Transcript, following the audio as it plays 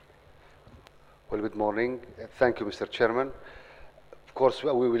Well, good morning. Thank you, Mr. Chairman. Of course,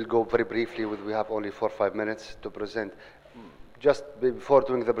 we will go very briefly. We have only 4 or 5 minutes to present. Just before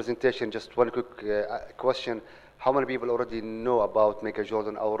doing the presentation, just one quick question. How many people already know about Mega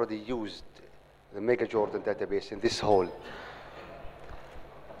Jordan, already used the Mega Jordan database in this hall?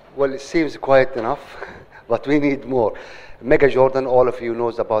 Well, it seems quite enough, but we need more. Mega Jordan, all of you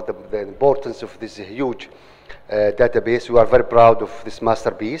knows about the importance of this huge database. We are very proud of this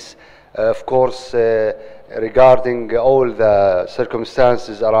masterpiece. Of course, regarding all the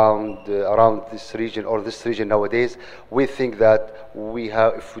circumstances around this region or this region nowadays, we think that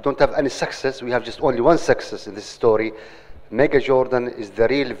if we don't have any success, we have just only one success in this story. Mega Jordan is the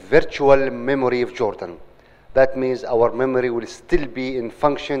real virtual memory of Jordan. That means our memory will still be in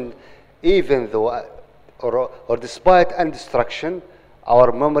function, even though, or despite any destruction,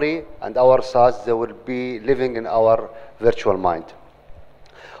 our memory and our thoughts, they will be living in our virtual mind.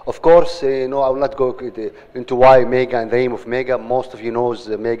 Of course, I will not go into why Mega and the name of Mega. Most of you knows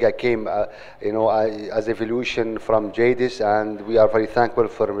Mega came, as evolution from JADIS, and we are very thankful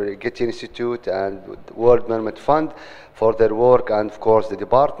for Getty Institute and World Monument Fund for their work, and of course the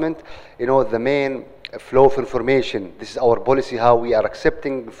department. The main flow of information. This is our policy, how we are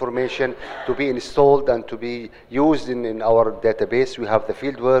accepting information to be installed and to be used in our database. We have the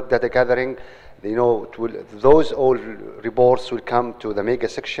fieldwork data gathering. Those all reports will come to the Mega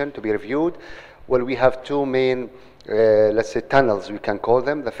section to be reviewed. Well, we have two main, let's say, tunnels, we can call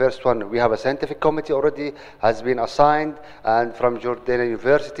them. The first one, we have a scientific committee already has been assigned, and from Jordanian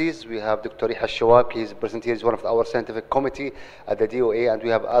universities, we have Dr. Riha Shawab. He's present here, is one of our scientific committee at the DOA, and we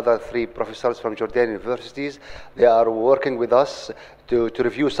have other 3 professors from Jordanian universities. They are working with us to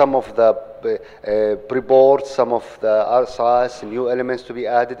review some of the reports, some of the RSIs, new elements to be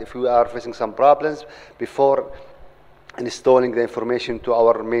added if we are facing some problems before installing the information to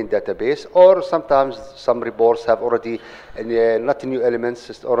our main database. Or sometimes some reports have already not new elements,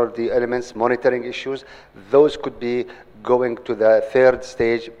 just already elements monitoring issues. Those could be going to the 3rd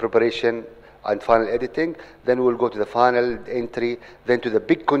stage, preparation and final editing. Then we'll go to the final entry, then to the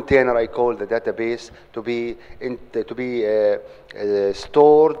big container I call the database, to be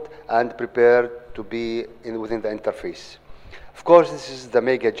stored and prepared to be within the interface. Of course, this is the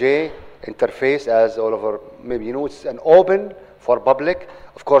Mega J interface, as all of our maybe it's an open for public.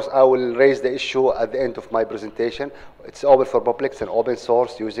 Of course, I will raise the issue at the end of my presentation. It's open for public. It's an open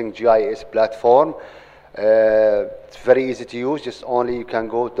source using GIS platform. It's very easy to use. Just only you can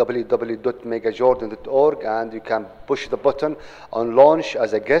go www.megajordan.org and you can push the button on launch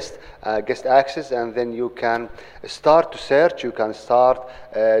as a guest access, and then you can start to search. You can start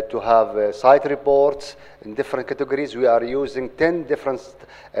to have site reports in different categories. We are using 10 different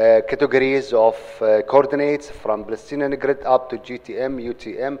categories of coordinates, from Palestinian grid up to GTM,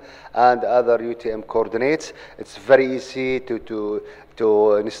 UTM, and other UTM coordinates. It's very easy to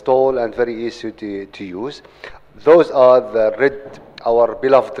install and very easy to use. Those are our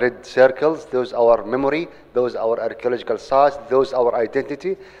beloved red circles. Those are our memory. Those are our archaeological sites. Those are our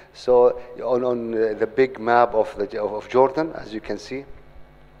identity. So on the big map of Jordan, as you can see.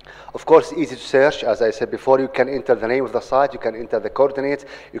 Of course, easy to search. As I said before, you can enter the name of the site, you can enter the coordinates,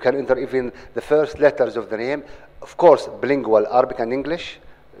 you can enter even the first letters of the name. Of course, bilingual, Arabic and English.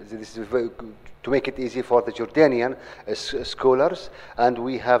 This is to make it easy for the Jordanian scholars. And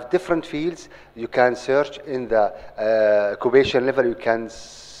we have different fields. You can search in the occupation level. You can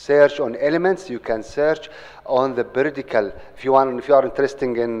search on elements. You can search on the periodical. If you are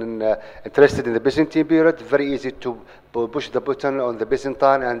interested in the Byzantine period, very easy to push the button on the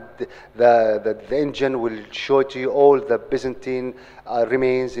Byzantine, and the engine will show to you all the Byzantine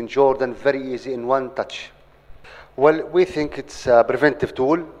remains in Jordan, very easy in one touch. Well, we think it's a preventive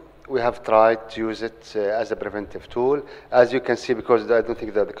tool. We have tried to use it as a preventive tool. As you can see, because I don't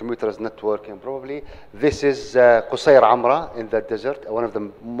think that the computer is not working probably, this is Qusayr Amra in the desert, one of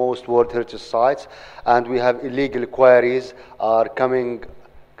the most World Heritage sites, and we have illegal quarries are coming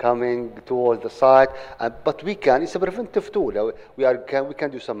towards the site, but it's a preventive tool. We can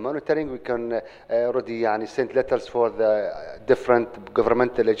do some monitoring. We can already send letters for the different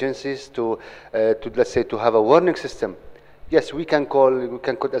governmental agencies to let's say to have a warning system. Yes, we can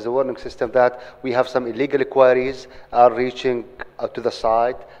put as a warning system that we have some illegal quarries are reaching out to the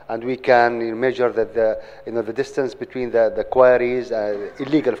site, and we can measure the distance between the quarries,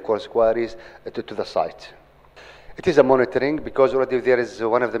 illegal of course quarries, to the site. It is a monitoring because already there is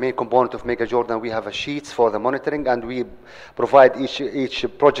one of the main components of Mega Jordan. We have a sheets for the monitoring, and we provide each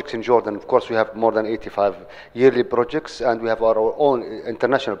project in Jordan. Of course, we have more than 85 yearly projects, and we have our own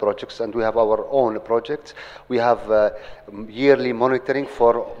international projects, and we have our own projects. We have yearly monitoring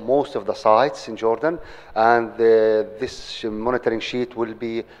for most of the sites in Jordan, and this monitoring sheet will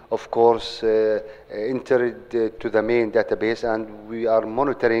be, of course, entered to the main database, and we are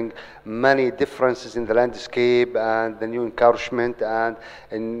monitoring many differences in the landscape and the new encroachment and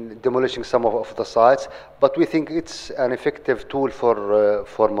in demolishing some of the sites. But we think it's an effective tool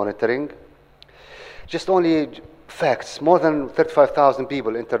for monitoring. Just only facts: more than 35,000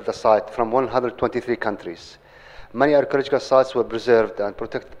 people entered the site from 123 countries. Many archaeological sites were preserved and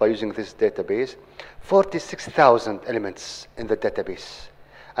protected by using this database. 46,000 elements in the database,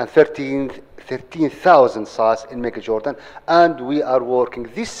 and 13,000 sites in Mega Jordan. And we are working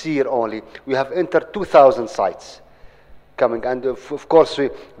this year only. We have entered 2,000 sites coming. And of course,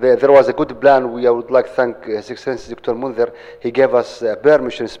 there was a good plan. I would like to thank His Excellency Dr. Munzer. He gave us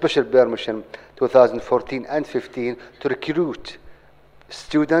permission, special permission, 2014 and 15, to recruit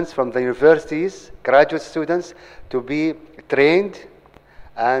students from the universities, graduate students, to be trained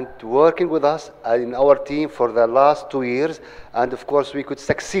and working with us in our team for the last 2 years. And of course, we could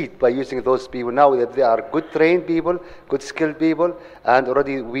succeed by using those people. Now that they are good trained people, good skilled people, and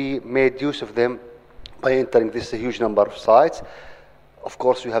already we made use of them by entering this huge number of sites. Of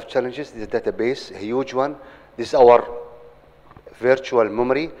course, we have challenges. This database, a huge one. This is our virtual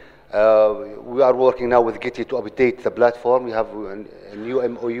memory. We are working now with Getty to update the platform. We have a new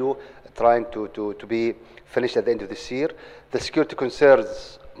MOU trying to be finished at the end of this year. The security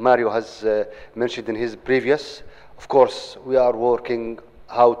concerns Mario has mentioned in his previous. Of course, we are working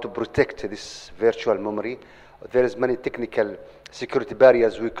how to protect this virtual memory. There is many technical security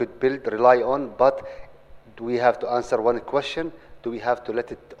barriers we could build, rely on, but we have to answer one question. Do we have to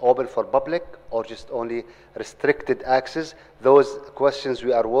let it open for public or just only restricted access? Those questions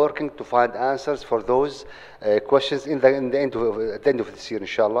we are working to find answers for those questions at the end of this year,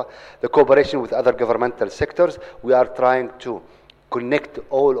 inshallah. The cooperation with other governmental sectors, we are trying to connect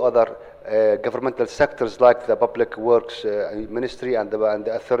all other governmental sectors like the Public Works Ministry and the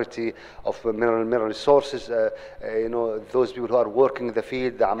Authority of Mineral Resources, those people who are working in the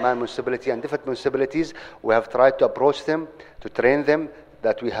field, the Amman municipality and different municipalities. We have tried to approach them, to train them,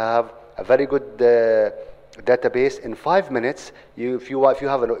 that we have a very good database. In 5 minutes, if you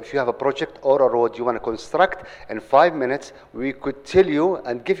have a project or a road you want to construct, in 5 minutes we could tell you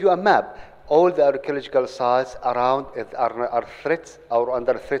and give you a map. All the archaeological sites around are threats or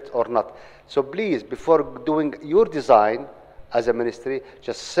under threat or not. So please, before doing your design as a ministry,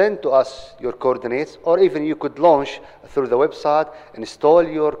 just send to us your coordinates, or even you could launch through the website, install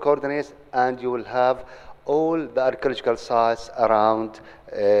your coordinates, and you will have all the archaeological sites around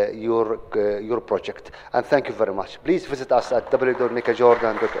your project. And thank you very much. Please visit us at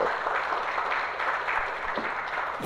www.megajordan.org.